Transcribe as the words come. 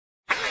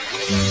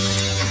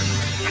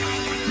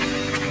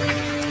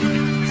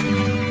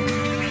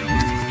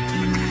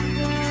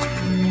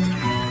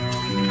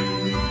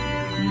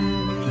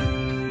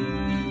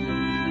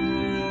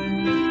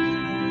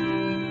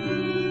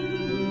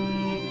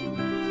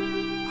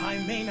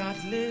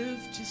not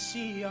live to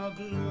see our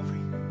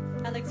glory.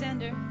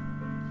 Alexander,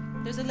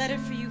 there's a letter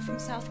for you from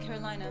South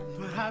Carolina.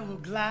 But I will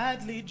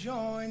gladly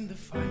join the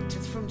fight.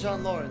 It's from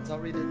John Lawrence. I'll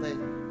read it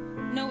later.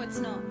 No, it's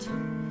not.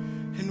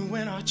 And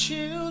when our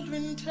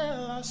children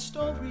tell our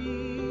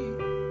story,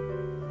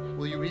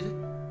 Will you read it?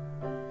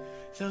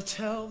 they'll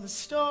tell the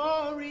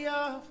story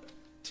of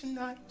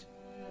tonight.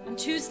 On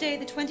Tuesday,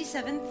 the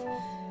 27th,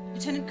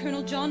 Lieutenant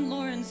Colonel John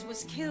Lawrence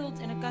was killed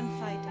in a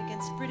gunfight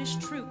against British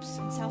troops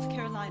in South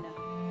Carolina.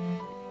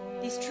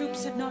 These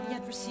troops had not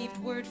yet received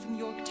word from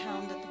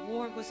Yorktown that the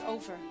war was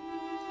over.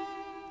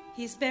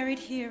 He is buried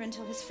here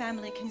until his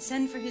family can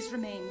send for his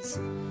remains.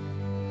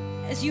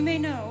 As you may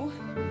know,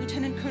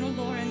 Lieutenant Colonel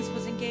Lawrence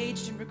was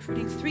engaged in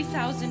recruiting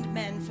 3,000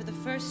 men for the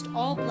 1st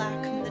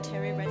All-Black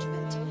Military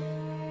Regiment.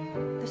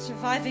 The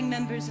surviving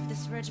members of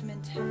this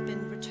regiment have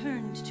been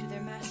returned to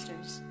their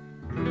masters.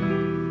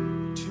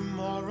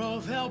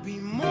 Tomorrow there'll be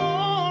more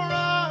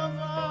of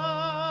us.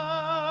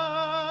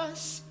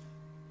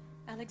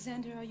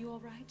 Alexander, are you all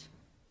right?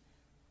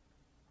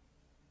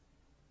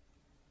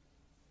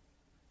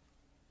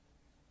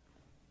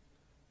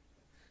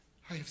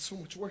 I have so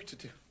much work to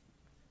do.